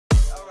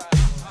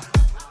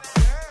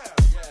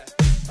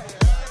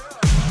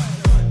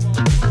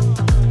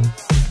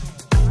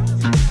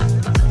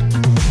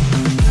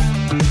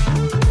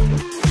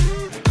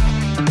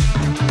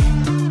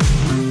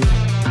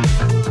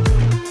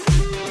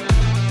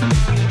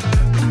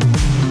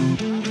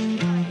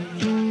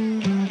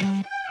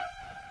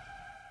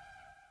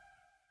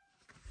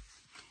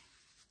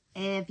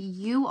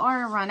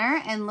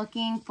runner and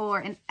looking for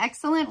an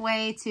excellent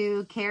way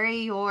to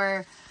carry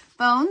your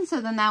phone, so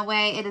then that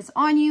way it is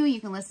on you,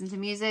 you can listen to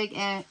music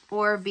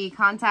or be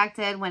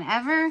contacted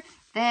whenever,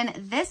 then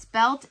this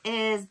belt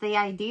is the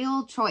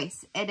ideal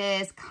choice. It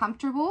is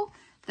comfortable,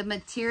 the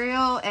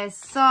material is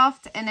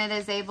soft, and it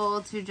is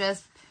able to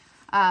just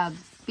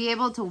be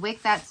able to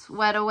wick that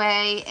sweat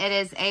away. It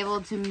is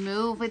able to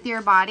move with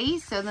your body,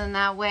 so then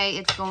that way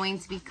it's going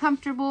to be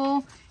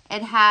comfortable.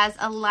 It has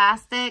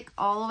elastic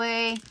all the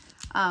way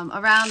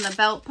around the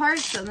belt part,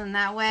 so then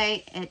that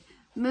way it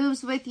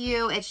moves with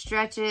you, it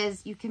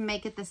stretches, you can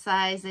make it the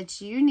size that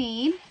you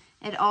need.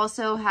 It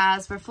also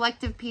has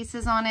reflective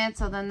pieces on it,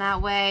 so then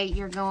that way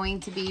you're going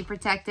to be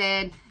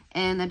protected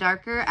in the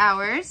darker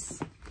hours.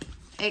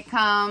 It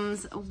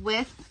comes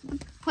with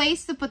a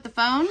place to put the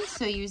phone,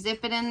 so you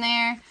zip it in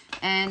there,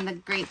 and the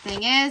great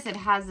thing is it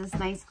has this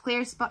nice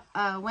clear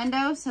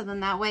window, so then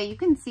that way you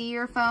can see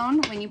your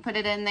phone when you put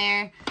it in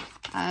there.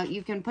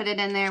 You can put it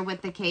in there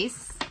with the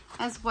case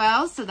as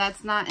well, so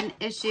that's not an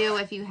issue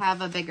if you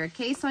have a bigger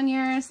case on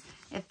yours.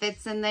 It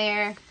fits in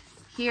there.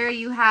 Here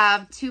you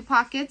have 2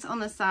 pockets on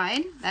the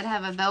side that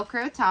have a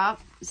Velcro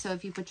top, so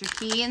if you put your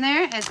key in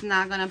there, it's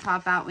not going to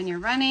pop out when you're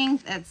running.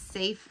 That's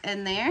safe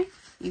in there.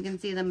 You can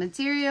see the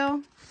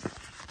material.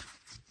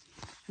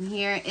 And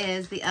here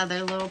is the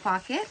other little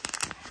pocket.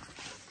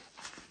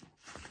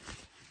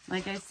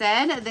 Like I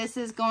said, this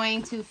is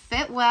going to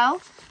fit well.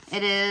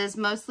 It is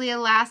mostly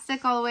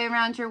elastic all the way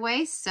around your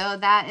waist, so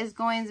that is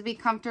going to be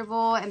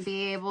comfortable and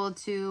be able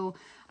to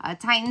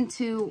tighten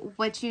to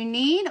what you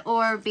need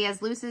or be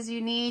as loose as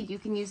you need. You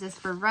can use this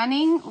for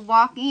running,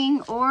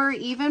 walking, or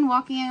even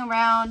walking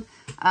around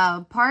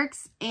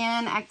parks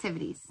and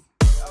activities.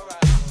 All right.